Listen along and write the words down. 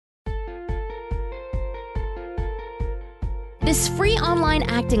This free online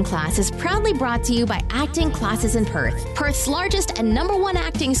acting class is proudly brought to you by Acting Classes in Perth, Perth's largest and #1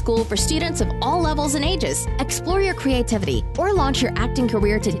 acting school for students of all levels and ages. Explore your creativity or launch your acting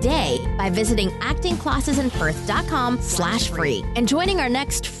career today by visiting actingclassesinperth.com/free and joining our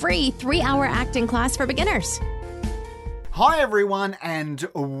next free 3-hour acting class for beginners. Hi everyone and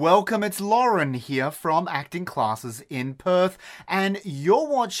welcome. It's Lauren here from Acting Classes in Perth and you're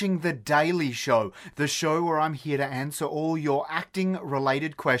watching The Daily Show, the show where I'm here to answer all your acting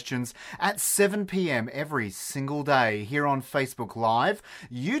related questions at 7 p.m. every single day here on Facebook Live,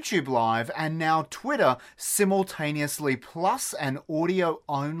 YouTube Live and now Twitter simultaneously, plus an audio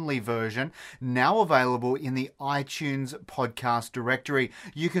only version now available in the iTunes podcast directory.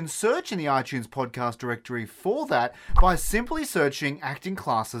 You can search in the iTunes podcast directory for that by simply searching Acting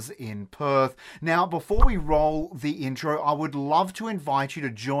Classes in Perth. Now, before we roll the intro, I would love to invite you to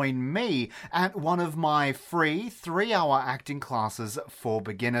join me at one of my free 3-hour acting classes for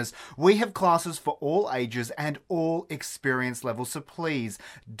beginners. We have classes for all ages and all experience levels, so please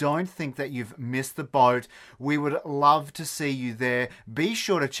don't think that you've missed the boat. We would love to see you there. Be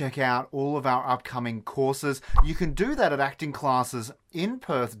sure to check out all of our upcoming courses. You can do that at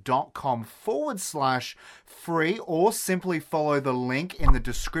actingclassesinperth.com/free or simply follow the link in the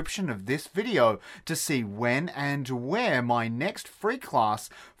description of this video to see when and where my next free class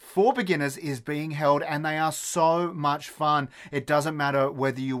for beginners is being held, and they are so much fun. It doesn't matter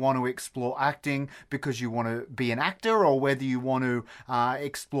whether you want to explore acting because you want to be an actor or whether you want to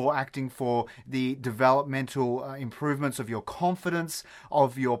explore acting for the developmental improvements of your confidence,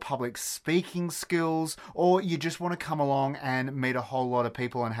 of your public speaking skills, or you just want to come along and meet a whole lot of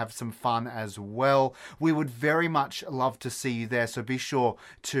people and have some fun as well. We would very much love to see you there, so be sure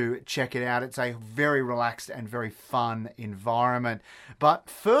to check it out. It's a very relaxed and very fun environment. But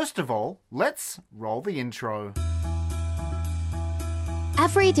first of all, let's roll the intro.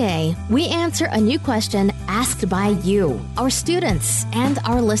 Every day, we answer a new question asked by you, our students, and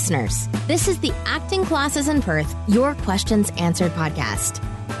our listeners. This is the Acting Classes in Perth, Your Questions Answered podcast.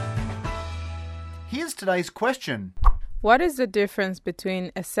 Here's today's question. What is the difference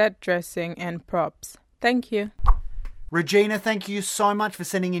between a set dressing and props? Thank you. Regina, thank you so much for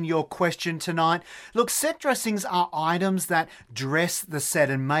sending in your question tonight. Look, set dressings are items that dress the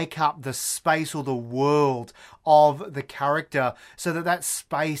set and make up the space or the world of the character so that that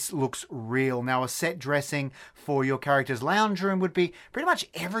space looks real. Now, a set dressing for your character's lounge room would be pretty much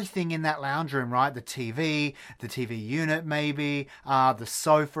everything in that lounge room, right? The TV unit maybe, the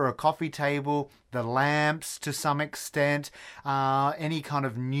sofa or coffee table, the lamps to some extent, any kind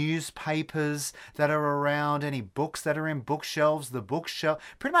of newspapers that are around, any books that are in bookshelves, the bookshelf,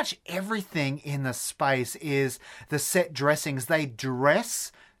 pretty much everything in the space is the set dressings. They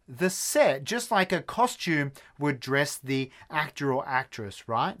dress the set, just like a costume would dress the actor or actress,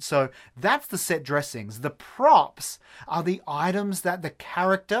 right? So that's the set dressings. The props are the items that the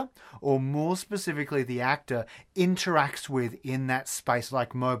character, or more specifically the actor, interacts with in that space,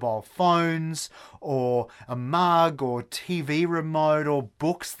 like mobile phones or a mug or TV remote or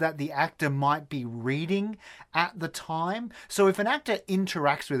books that the actor might be reading at the time. So if an actor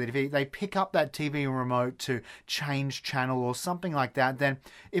interacts with it, if they pick up that TV remote to change channel or something like that, then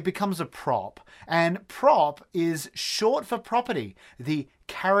it becomes a prop. And prop is short for property, the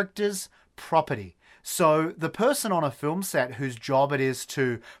character's property. So the person on a film set whose job it is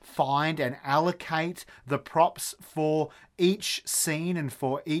to find and allocate the props for each scene and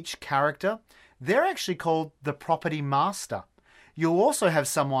for each character, they're actually called the property master. You'll also have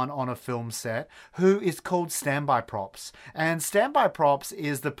someone on a film set who is called standby props. And standby props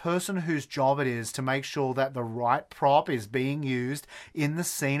is the person whose job it is to make sure that the right prop is being used in the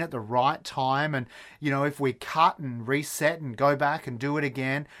scene at the right time. And, you know, if we cut and reset and go back and do it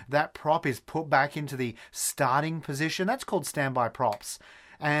again, that prop is put back into the starting position. That's called standby props.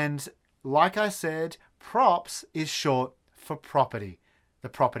 And like I said, props is short for property. The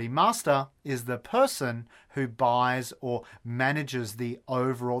property master is the person who buys or manages the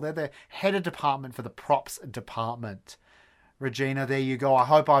overall. They're the head of department for the props department. Regina, there you go. I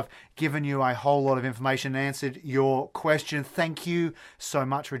hope I've given you a whole lot of information and answered your question. Thank you so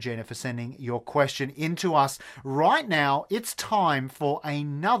much, Regina, for sending your question in to us. Right now, it's time for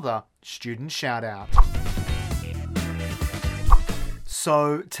another student shout out.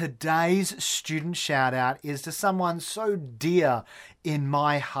 So today's student shout out is to someone so dear in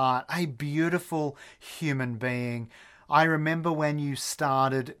my heart, a beautiful human being. I remember when you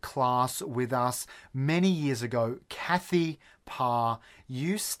started class with us many years ago, Kathy Pa,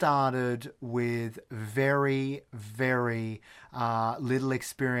 you started with very, very little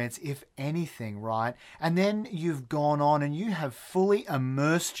experience, if anything, right? And then you've gone on and you have fully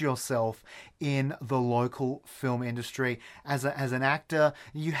immersed yourself in the local film industry as an actor.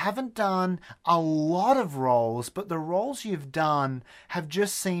 You haven't done a lot of roles, but the roles you've done have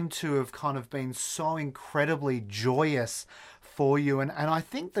just seemed to have kind of been so incredibly joyous for you. And I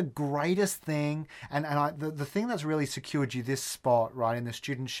think the greatest thing, the thing that's really secured you this spot, right, in the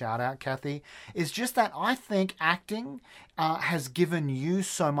student shout out, Kathy, is just that I think acting has given you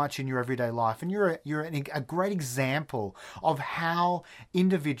so much in your everyday life. And you're a great example of how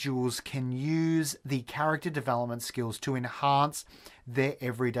individuals can use the character development skills to enhance their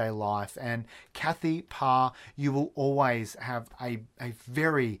everyday life. And Kathy Pa, you will always have a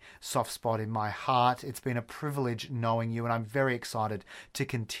very soft spot in my heart. It's been a privilege knowing you, and I'm very excited to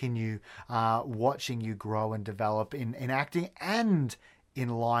continue watching you grow and develop in acting and in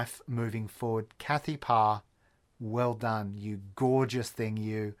life moving forward. Kathy Pa, well done, you gorgeous thing,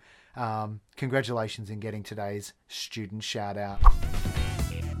 you. Congratulations in getting today's student shout out.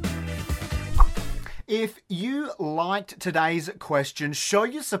 If you liked today's question, show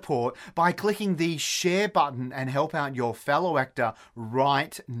your support by clicking the share button and help out your fellow actor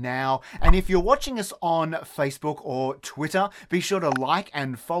right now. And if you're watching us on Facebook or Twitter, be sure to like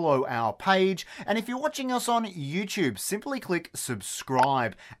and follow our page. And if you're watching us on YouTube, simply click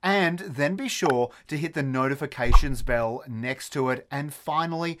subscribe and then be sure to hit the notifications bell next to it. And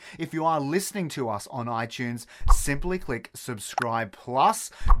finally, if you are listening to us on iTunes, simply click subscribe.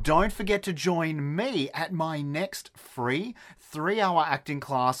 Plus, don't forget to join me at my next free 3-hour acting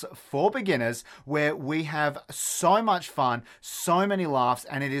class for beginners, where we have so much fun, so many laughs,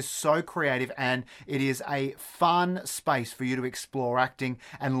 and it is so creative, and it is a fun space for you to explore acting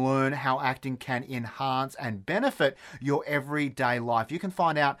and learn how acting can enhance and benefit your everyday life. You can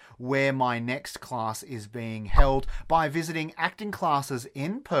find out where my next class is being held by visiting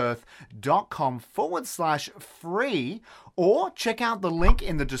actingclassesinperth.com/free, or check out the link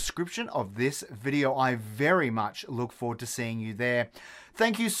in the description of this video. I very much look forward to seeing you there.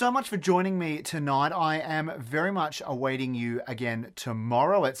 Thank you so much for joining me tonight. I am very much awaiting you again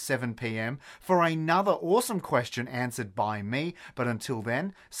tomorrow at 7 p.m. for another awesome question answered by me. But until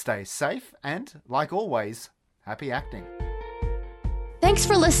then, stay safe and, like always, happy acting. Thanks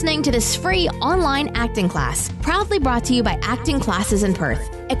for listening to this free online acting class, proudly brought to you by Acting Classes in Perth.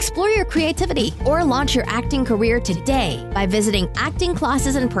 Explore your creativity or launch your acting career today by visiting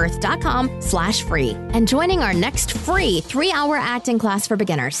actingclassesinperth.com/free and joining our next free 3-hour acting class for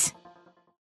beginners.